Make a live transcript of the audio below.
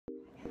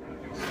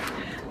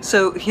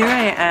So here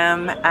I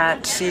am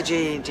at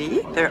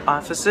CJAD, their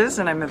offices,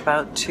 and I'm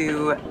about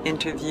to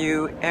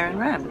interview Aaron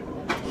Rand.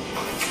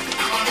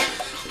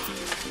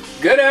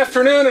 Good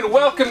afternoon and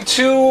welcome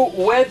to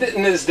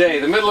Wednesday,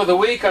 the middle of the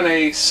week on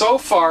a so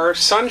far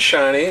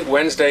sunshiny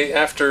Wednesday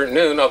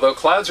afternoon, although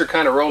clouds are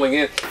kind of rolling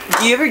in.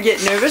 Do you ever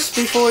get nervous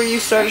before you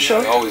start a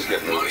show? I always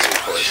get nervous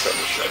before I start a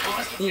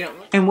show. You know.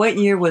 And what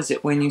year was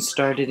it when you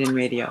started in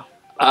radio?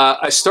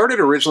 I started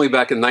originally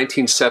back in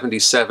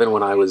 1977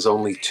 when I was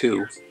only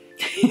 3.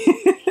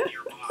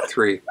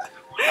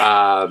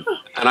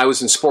 And I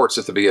was in sports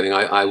at the beginning.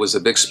 I was a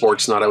big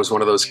sports nut. I was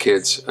one of those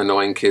kids,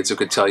 annoying kids who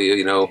could tell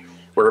you,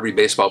 where every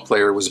baseball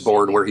player was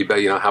born, where he,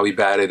 how he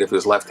batted, if it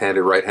was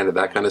left-handed, right-handed,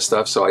 that kind of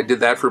stuff. So I did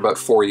that for about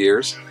 5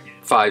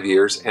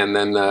 years, and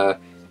then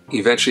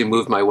eventually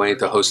moved my way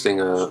into hosting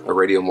a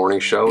radio morning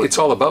show. It's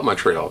all about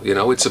Montreal,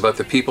 it's about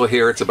the people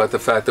here. It's about the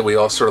fact that we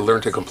all sort of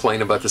learn to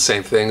complain about the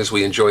same things.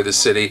 We enjoy the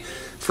city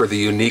for the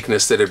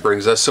uniqueness that it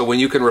brings us. So when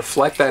you can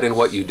reflect that in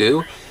what you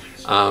do,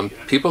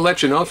 people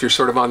let you know if you're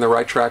sort of on the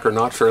right track or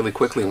not fairly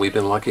quickly, and I've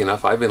been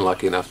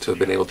lucky enough to have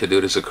been able to do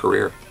it as a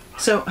career.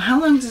 So how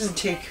long does it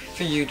take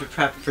for you to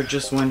prep for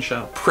just one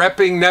show?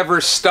 Prepping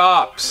never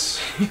stops,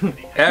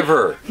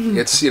 ever.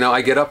 It's,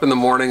 I get up in the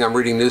morning, I'm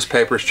reading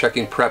newspapers,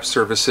 checking prep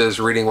services,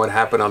 reading what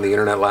happened on the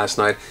internet last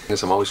night.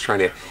 I'm always trying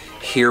to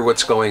hear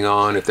what's going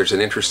on. If there's an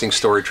interesting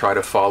story, try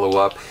to follow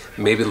up.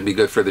 Maybe it'll be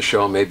good for the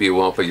show, maybe it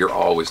won't, but you're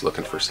always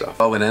looking for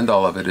stuff. All and end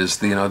all of it is,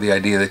 the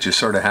idea that you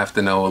sort of have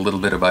to know a little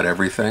bit about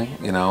everything,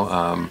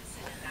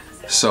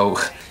 So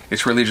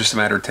it's really just a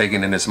matter of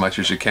taking in as much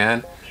as you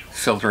can,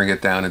 filtering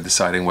it down and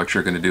deciding what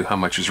you're going to do, how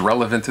much is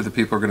relevant to the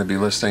people who are going to be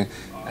listening,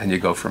 and you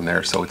go from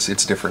there. So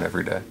it's different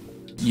every day.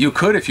 You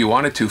could, if you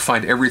wanted to,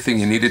 find everything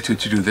you needed to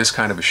do this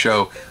kind of a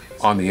show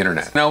on the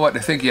internet. You know what? I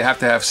think you have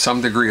to have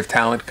some degree of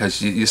talent,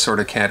 because you sort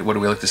of can't, what do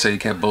we like to say, you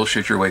can't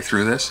bullshit your way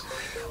through this.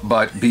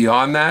 But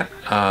beyond that,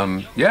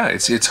 yeah,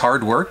 it's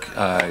hard work.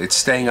 It's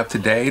staying up to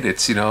date.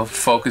 It's,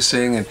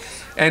 focusing,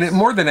 and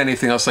more than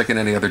anything else, like in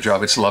any other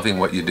job, it's loving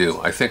what you do.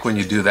 I think when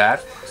you do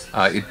that,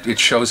 it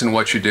shows in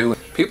what you do.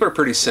 People are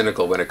pretty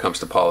cynical when it comes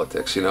to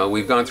politics.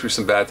 We've gone through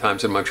some bad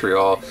times in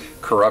Montreal,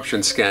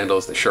 corruption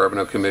scandals, the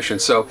Charbonneau Commission.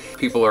 So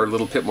people are a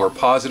little bit more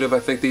positive, I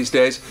think, these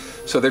days.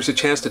 So there's a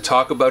chance to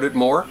talk about it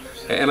more.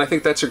 And I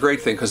think that's a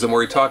great thing, because the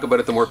more you talk about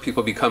it, the more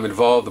people become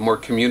involved, the more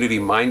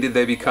community-minded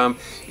they become.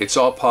 It's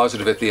all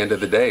positive at the end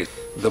of the day.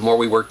 The more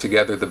we work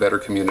together, the better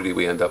community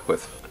we end up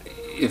with.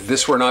 If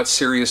this were not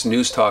serious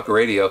news talk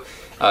radio,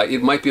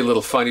 it might be a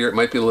little funnier, it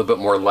might be a little bit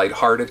more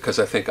lighthearted, because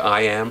I think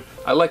I am.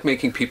 I like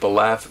making people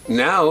laugh.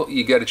 Now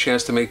you get a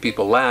chance to make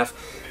people laugh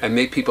and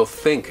make people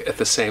think at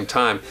the same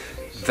time.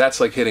 That's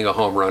like hitting a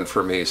home run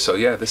for me. So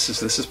yeah, this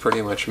is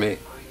pretty much me.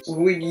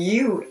 Would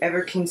you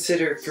ever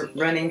consider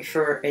running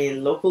for a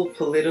local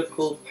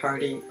political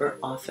party or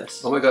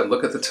office? Oh my God,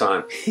 look at the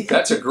time.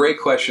 That's a great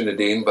question,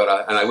 Nadine, but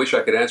I wish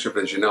I could answer it,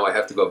 but as you know, I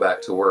have to go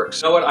back to work.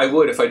 So you know what, I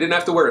would, if I didn't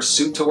have to wear a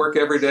suit to work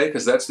every day,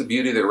 because that's the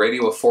beauty that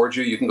radio affords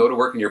you. You can go to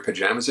work in your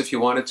pajamas if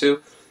you wanted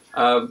to.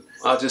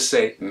 I'll just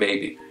say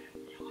maybe,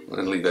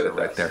 and leave it at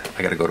that there.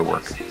 I gotta go to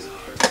work.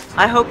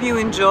 I hope you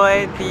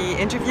enjoyed the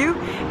interview,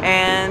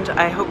 and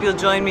I hope you'll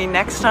join me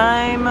next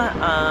time.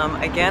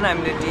 Again,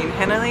 I'm Nadine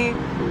Hennelly,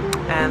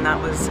 and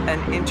that was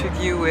an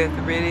interview with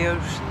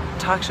radio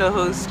talk show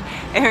host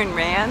Aaron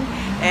Rand,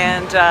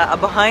 and a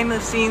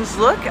behind-the-scenes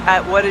look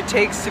at what it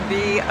takes to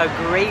be a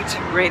great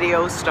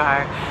radio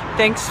star.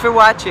 Thanks for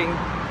watching.